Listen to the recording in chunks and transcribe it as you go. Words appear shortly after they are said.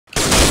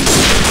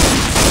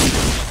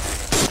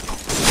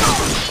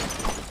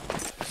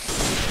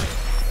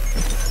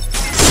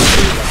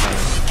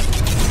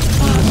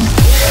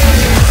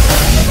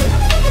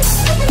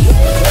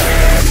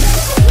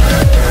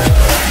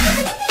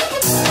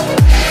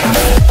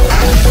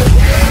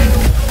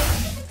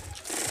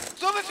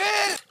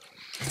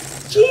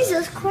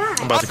Jesus Christ.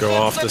 I'm about to go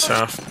off this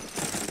half.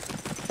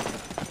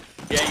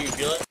 Yeah, you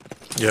feel it?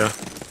 Yeah,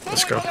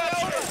 let's go.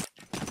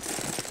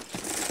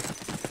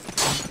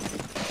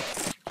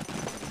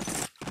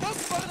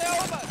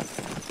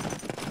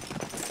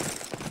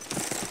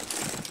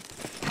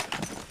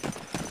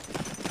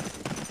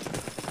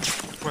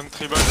 One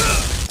tribal.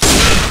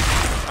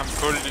 I'm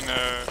cold in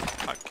a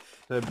crack.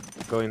 They're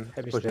going,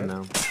 pushing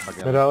now.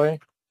 Mid alley.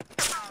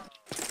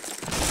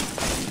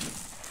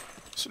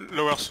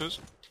 Lower Suze.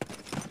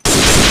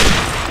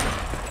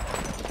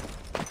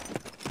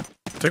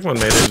 I think one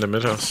made it in the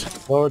mid house.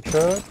 Lower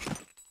church.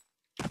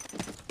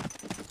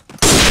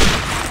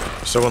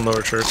 Still one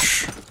lower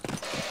church.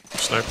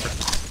 Sniper.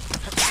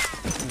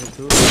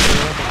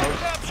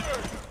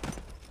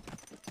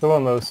 Still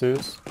on low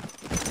Suze.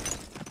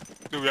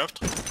 Do we have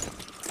to?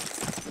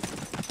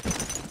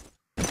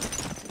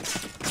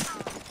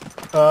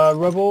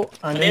 Rebel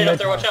and Nade in up mid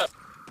there, watch house. out.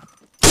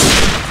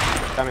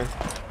 Come in.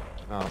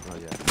 Oh,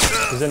 not yet.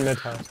 He's in mid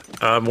house.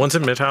 One's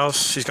in mid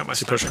house. He's got my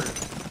pushing.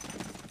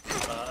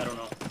 I don't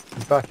know.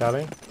 He's back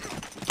alley.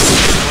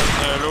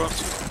 One lower.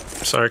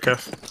 Sorry,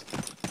 Kev.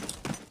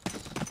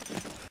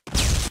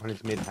 On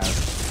his mid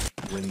house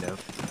window.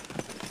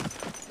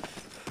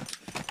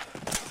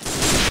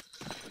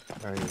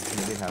 Sorry,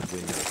 his mid house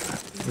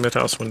window. Mid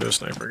house window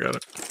sniper. Got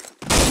it.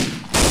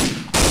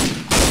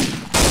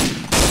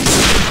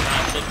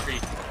 Shit tree.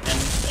 And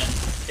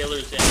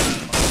Taylor's in.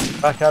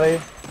 Back alley.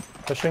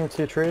 Pushing to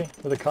your tree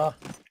with a car.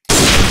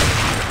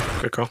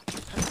 Good call.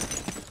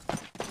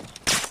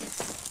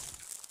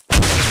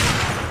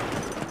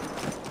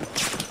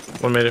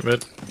 One made it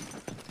mid.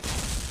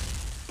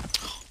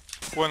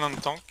 One on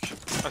tank.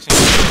 I think.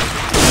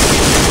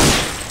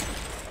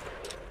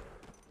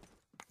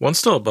 One's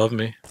still above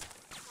me.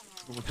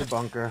 What's the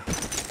bunker?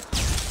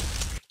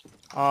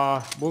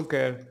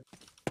 Bunker.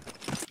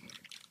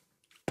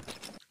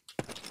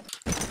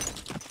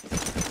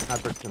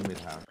 Sniper's in mid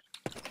house.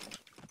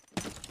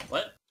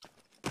 What?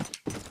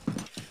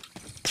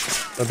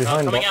 They're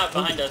behind Coming bo- out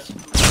behind us.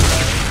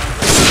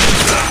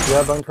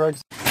 Yeah, bunker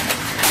eggs.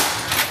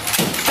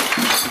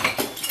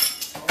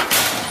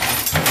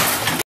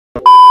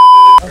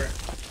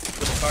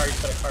 With a car,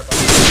 he's got a car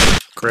behind.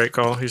 Great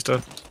call. He's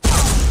dead.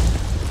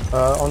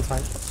 On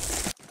time.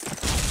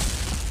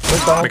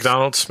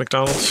 McDonald's.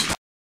 McDonald's.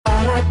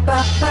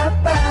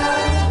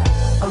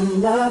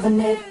 I'm loving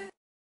it.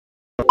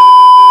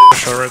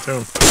 Shot right through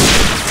him.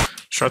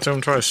 Shot through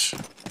him twice.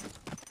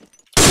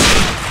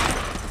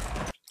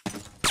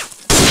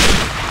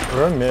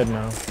 We're in mid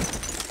now.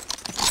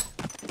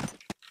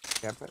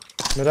 Yep.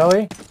 Mid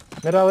alley.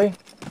 Mid alley.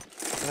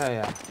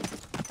 Yeah.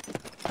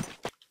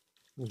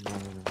 He's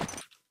running away.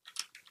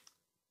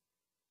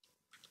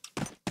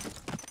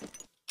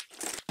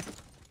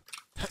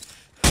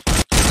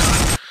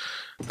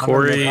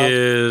 Corey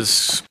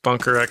is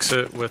bunker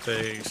exit with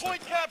a.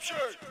 Point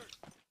captured.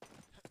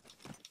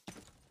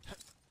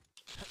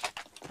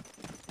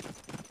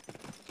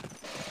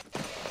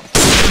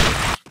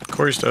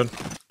 Corey's dead.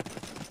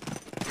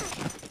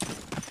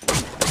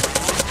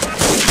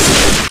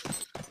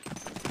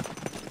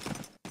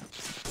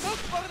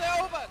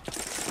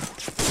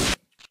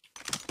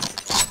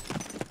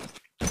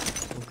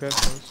 Okay,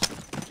 close.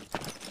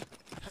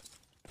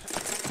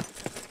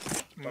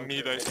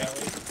 Mid, I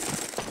think.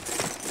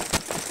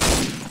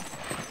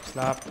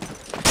 Slap.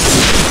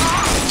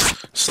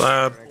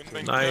 Slab.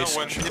 One Nice.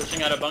 One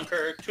Pushing out a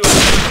bunker. Two out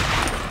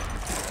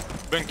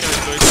of bunker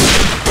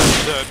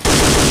is dead.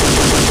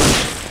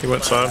 He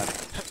went slab.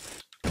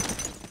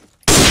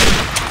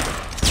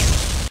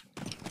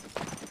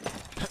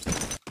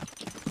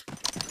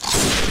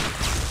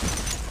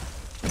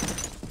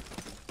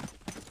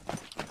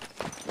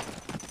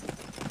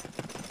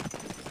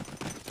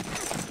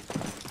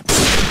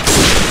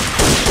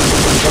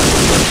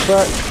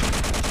 Back.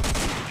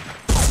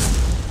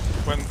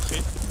 One 3.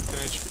 10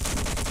 HP.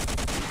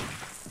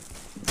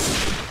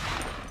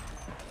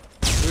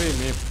 Three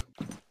mid.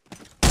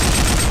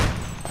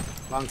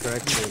 Bunker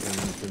exit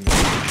and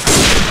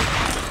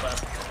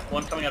left.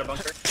 One coming out of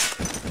bunker.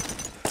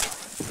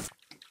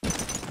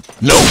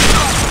 Nope.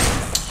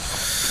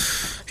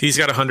 He's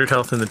got 100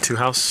 health in the 2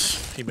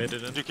 house. He made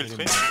it in. Did you kill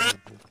 3?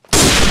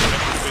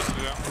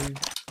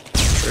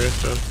 True,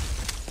 dead.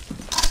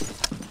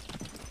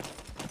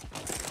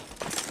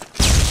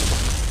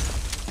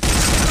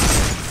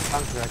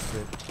 bunker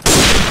exit.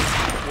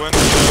 One.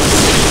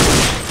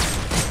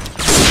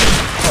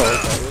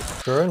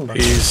 We're in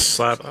bunker. He's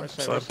slab.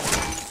 Slab.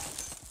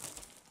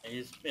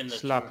 He's in the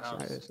Slap.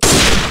 house.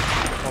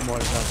 One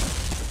more slap.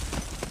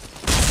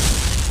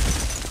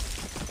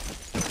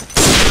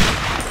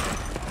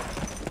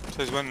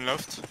 There's one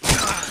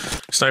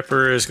left.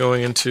 Sniper is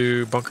going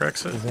into bunker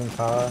exit. He's in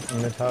car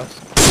in mid house.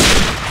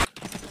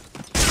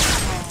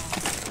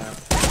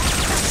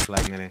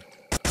 Flag mini.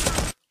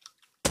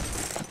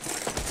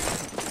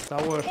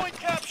 Tower. Point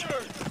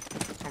captured.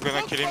 I'm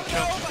gonna kill him,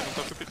 Charles. Don't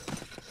have to kill.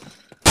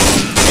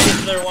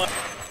 There one.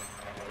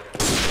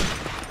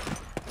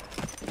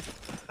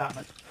 Damn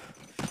it.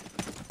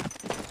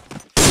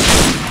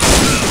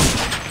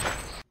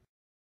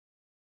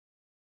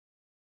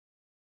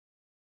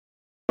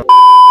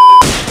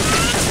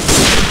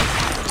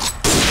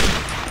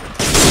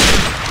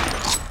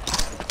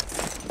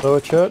 Lower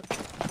church.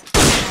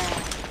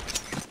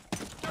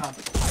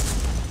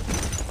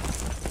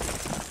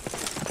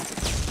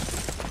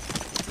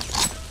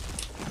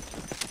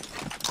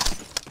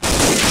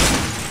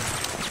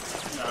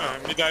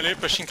 Mid alley,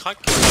 pushing crack.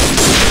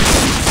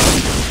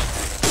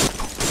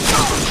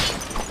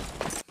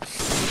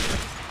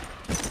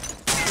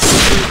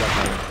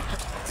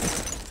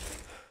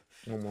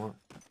 One more.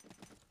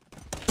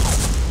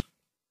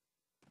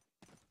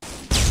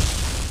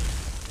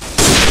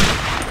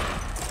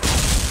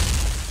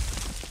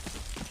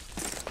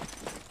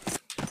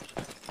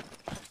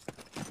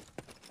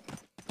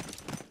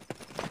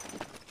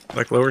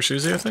 Like lower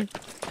Susie, I think.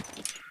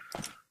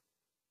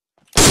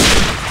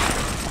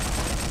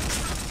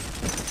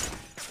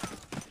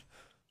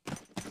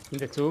 In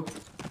the two.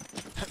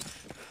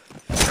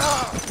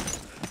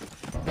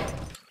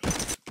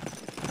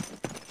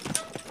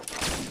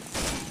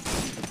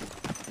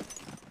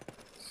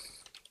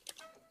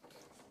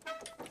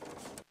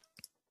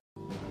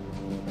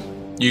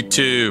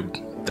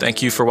 YouTube,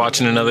 thank you for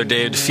watching another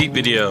Day of Defeat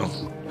video.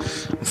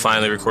 I'm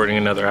finally recording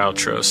another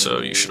outro,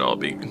 so you should all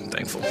be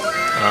thankful.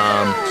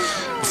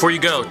 Before you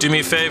go, do me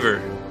a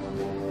favor.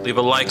 Leave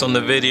a like on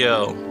the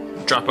video,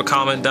 drop a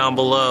comment down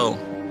below,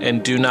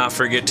 and do not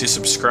forget to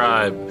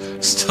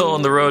subscribe. Still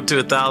on the road to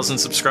 1,000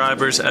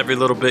 subscribers. Every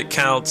little bit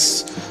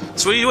counts.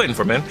 So what are you waiting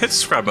for, man? Hit the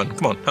subscribe button.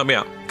 Come on, help me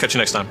out. Catch you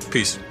next time.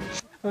 Peace.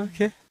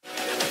 Okay.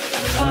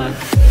 Fun.